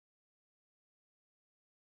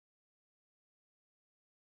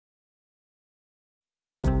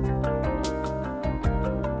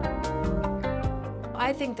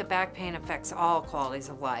I think the back pain affects all qualities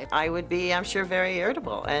of life. I would be, I'm sure, very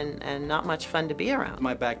irritable and not much fun to be around.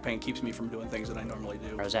 My back pain keeps me from doing things that I normally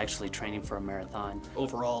do. I was actually training for a marathon.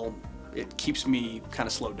 Overall, it keeps me kind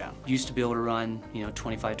of slowed down. Used to be able to run,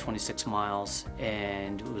 25, 26 miles,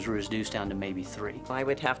 and it was reduced down to maybe 3. I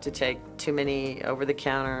would have to take too many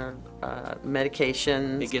over-the-counter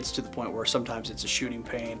medications. It gets to the point where sometimes it's a shooting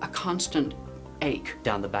pain. A constant ache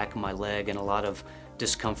down the back of my leg and a lot of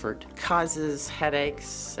discomfort. Causes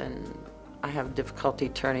headaches, and I have difficulty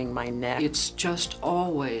turning my neck. It's just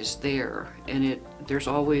always there, and there's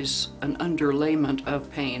always an underlayment of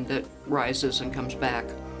pain that rises and comes back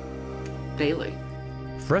daily.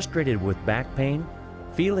 Frustrated with back pain?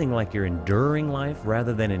 Feeling like you're enduring life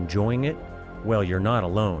rather than enjoying it? Well, you're not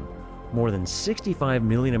alone. More than 65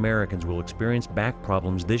 million Americans will experience back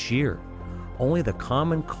problems this year. Only the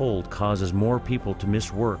common cold causes more people to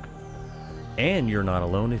miss work. And you're not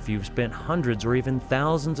alone if you've spent hundreds or even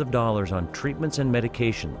thousands of dollars on treatments and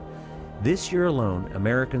medication. This year alone,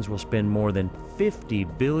 Americans will spend more than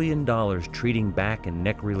 $50 billion treating back and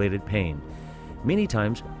neck-related pain, many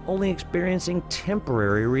times only experiencing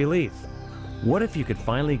temporary relief. What if you could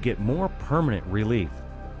finally get more permanent relief?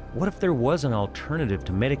 What if there was an alternative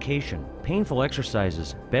to medication, painful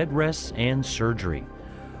exercises, bed rests, and surgery?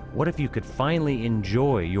 What if you could finally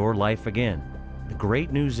enjoy your life again? The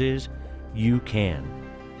great news is you can.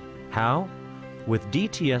 How? With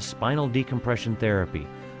DTS spinal decompression therapy,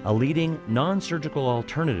 a leading non-surgical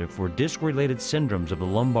alternative for disc-related syndromes of the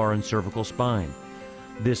lumbar and cervical spine.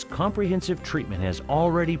 This comprehensive treatment has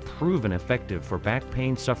already proven effective for back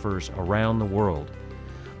pain sufferers around the world.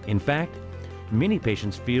 In fact, many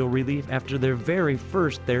patients feel relief after their very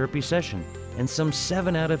first therapy session, and some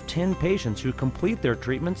 7 out of 10 patients who complete their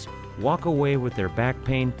treatments walk away with their back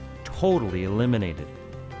pain totally eliminated.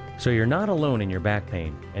 So you're not alone in your back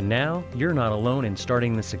pain, and now you're not alone in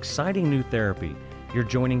starting this exciting new therapy. You're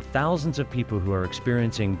joining thousands of people who are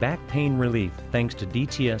experiencing back pain relief thanks to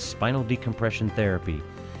DTS spinal decompression therapy,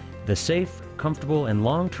 the safe, comfortable, and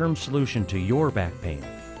long-term solution to your back pain.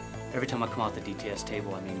 Every time I come out the DTS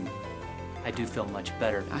table, I do feel much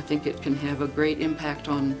better. I think it can have a great impact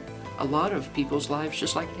on a lot of people's lives,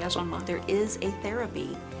 just like it has on mine. There is a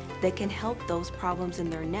therapy that can help those problems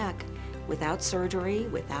in their neck without surgery,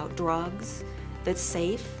 without drugs, that's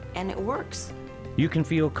safe, and it works. You can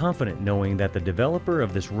feel confident knowing that the developer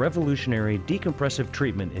of this revolutionary decompressive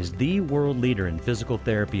treatment is the world leader in physical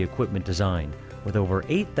therapy equipment design, with over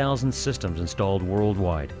 8,000 systems installed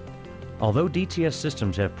worldwide. Although DTS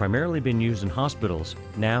systems have primarily been used in hospitals,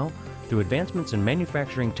 now, through advancements in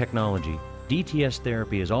manufacturing technology, DTS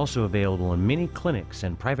therapy is also available in many clinics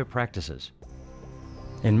and private practices.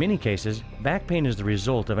 In many cases, back pain is the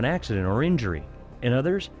result of an accident or injury. In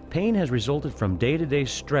others, pain has resulted from day-to-day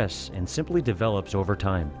stress and simply develops over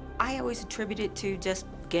time. I always attribute it to just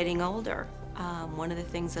getting older. One of the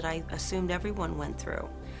things that I assumed everyone went through.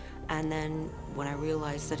 And then when I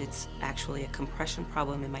realized that it's actually a compression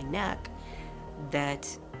problem in my neck, that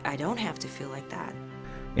I don't have to feel like that.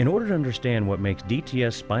 In order to understand what makes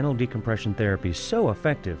DTS spinal decompression therapy so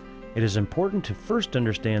effective, it is important to first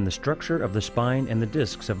understand the structure of the spine and the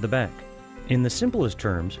discs of the back. In the simplest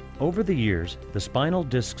terms, over the years, the spinal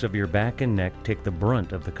discs of your back and neck take the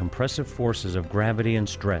brunt of the compressive forces of gravity and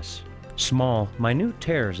stress. Small, minute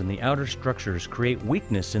tears in the outer structures create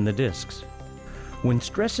weakness in the discs. When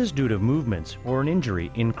stresses due to movements or an injury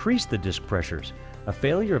increase the disc pressures, a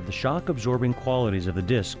failure of the shock-absorbing qualities of the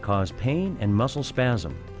disc cause pain and muscle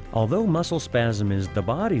spasm. Although muscle spasm is the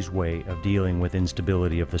body's way of dealing with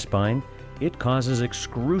instability of the spine, it causes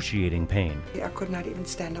excruciating pain. I could not even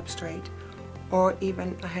stand up straight, or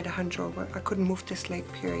even I had a hunch over. I couldn't move this leg,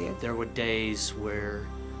 period. There were days where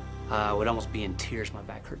I would almost be in tears, my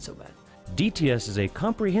back hurt so bad. DTS is a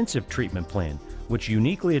comprehensive treatment plan which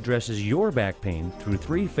uniquely addresses your back pain through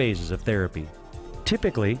 3 phases of therapy.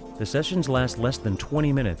 Typically, the sessions last less than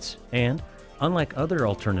 20 minutes, and, unlike other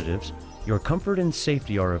alternatives, your comfort and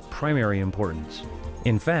safety are of primary importance.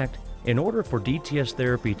 In fact, in order for DTS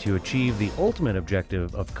therapy to achieve the ultimate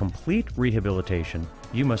objective of complete rehabilitation,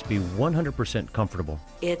 you must be 100% comfortable.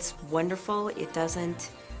 It's wonderful. It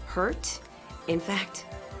doesn't hurt. In fact,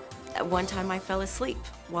 at one time I fell asleep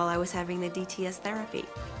while I was having the DTS therapy.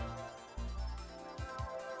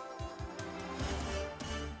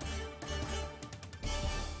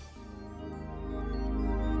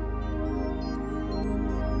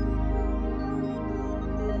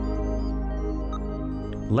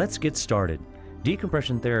 Let's get started.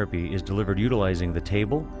 Decompression therapy is delivered utilizing the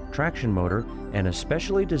table, traction motor, and a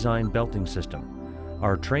specially designed belting system.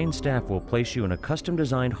 Our trained staff will place you in a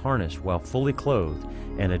custom-designed harness while fully clothed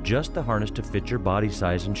and adjust the harness to fit your body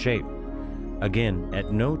size and shape. Again,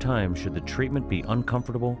 at no time should the treatment be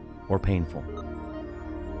uncomfortable or painful.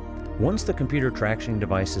 Once the computer traction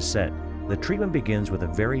device is set, the treatment begins with a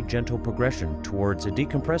very gentle progression towards a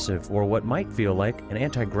decompressive or what might feel like an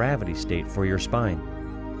anti-gravity state for your spine.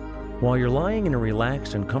 While you're lying in a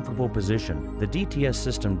relaxed and comfortable position, the DTS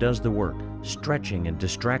system does the work, stretching and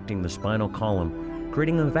distracting the spinal column,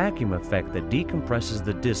 creating a vacuum effect that decompresses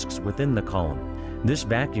the discs within the column. This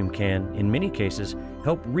vacuum can, in many cases,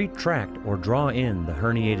 help retract or draw in the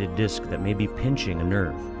herniated disc that may be pinching a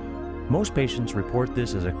nerve. Most patients report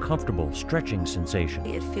this as a comfortable, stretching sensation.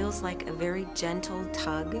 It feels like a very gentle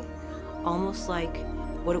tug, almost like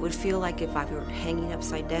what it would feel like if I were hanging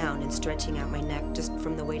upside down and stretching out my neck just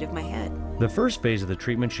from the weight of my head. The first phase of the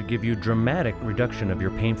treatment should give you dramatic reduction of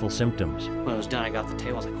your painful symptoms. When I was done, I got the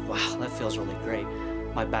table, I was like, wow, that feels really great.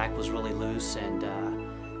 My back was really loose, and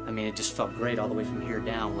I mean, it just felt great all the way from here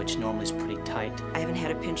down, which normally is pretty tight. I haven't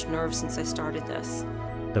had a pinched nerve since I started this.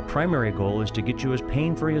 The primary goal is to get you as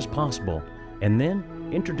pain-free as possible, and then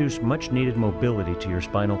introduce much-needed mobility to your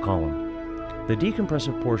spinal column. The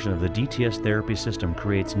decompressive portion of the DTS therapy system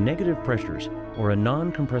creates negative pressures or a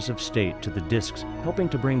non-compressive state to the discs, helping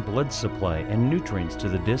to bring blood supply and nutrients to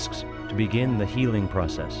the discs to begin the healing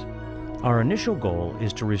process. Our initial goal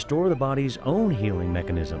is to restore the body's own healing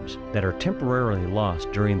mechanisms that are temporarily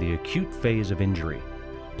lost during the acute phase of injury.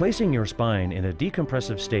 Placing your spine in a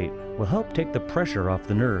decompressive state will help take the pressure off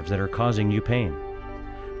the nerves that are causing you pain.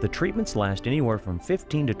 The treatments last anywhere from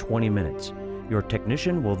 15 to 20 minutes. Your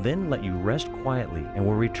technician will then let you rest quietly and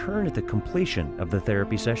will return at the completion of the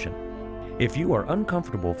therapy session. If you are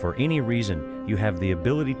uncomfortable for any reason, you have the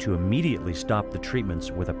ability to immediately stop the treatments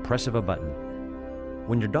with a press of a button.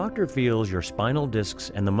 When your doctor feels your spinal discs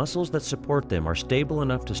and the muscles that support them are stable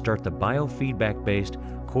enough to start the biofeedback-based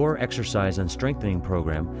core exercise and strengthening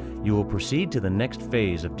program, you will proceed to the next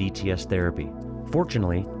phase of DTS therapy.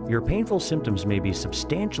 Fortunately, your painful symptoms may be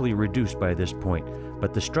substantially reduced by this point,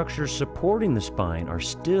 but the structures supporting the spine are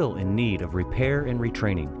still in need of repair and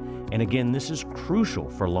retraining. And again, this is crucial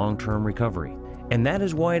for long-term recovery. And that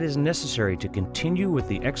is why it is necessary to continue with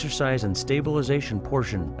the exercise and stabilization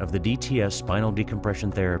portion of the DTS spinal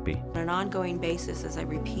decompression therapy. On an ongoing basis, as I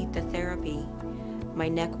repeat the therapy, my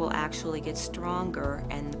neck will actually get stronger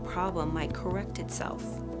and the problem might correct itself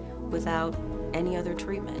without any other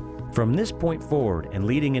treatment. From this point forward and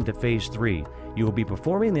leading into phase 3, you will be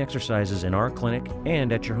performing the exercises in our clinic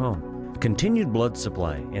and at your home. Continued blood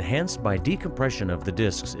supply, enhanced by decompression of the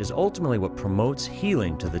discs, is ultimately what promotes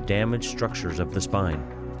healing to the damaged structures of the spine.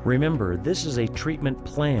 Remember, this is a treatment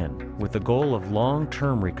plan with the goal of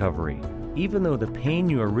long-term recovery. Even though the pain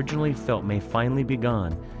you originally felt may finally be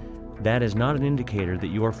gone, that is not an indicator that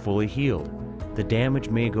you are fully healed. The damage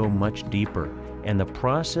may go much deeper, and the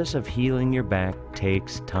process of healing your back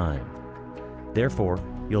takes time. Therefore,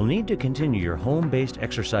 you'll need to continue your home-based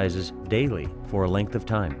exercises daily for a length of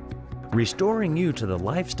time. Restoring you to the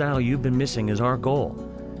lifestyle you've been missing is our goal.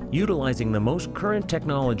 Utilizing the most current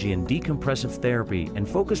technology in decompressive therapy and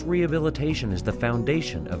focused rehabilitation is the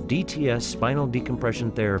foundation of DTS spinal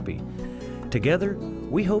decompression therapy. Together,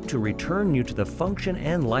 we hope to return you to the function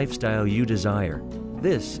and lifestyle you desire.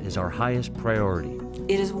 This is our highest priority.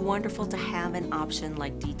 It is wonderful to have an option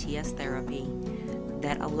like DTS therapy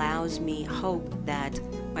that allows me hope that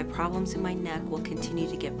my problems in my neck will continue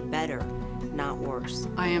to get better, not worse.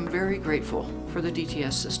 I am very grateful for the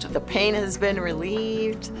DTS system. The pain has been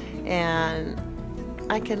relieved, and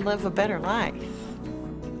I can live a better life.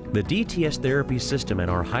 The DTS therapy system and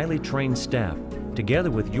our highly trained staff, together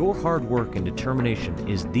with your hard work and determination,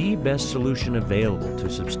 is the best solution available to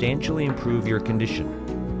substantially improve your condition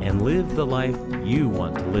and live the life you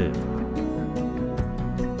want to live.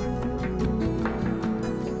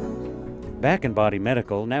 Back and Body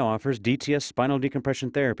Medical now offers DTS spinal decompression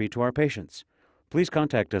therapy to our patients. Please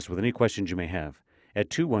contact us with any questions you may have at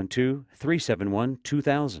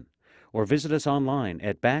 212-371-2000 or visit us online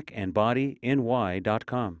at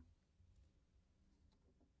backandbodyny.com.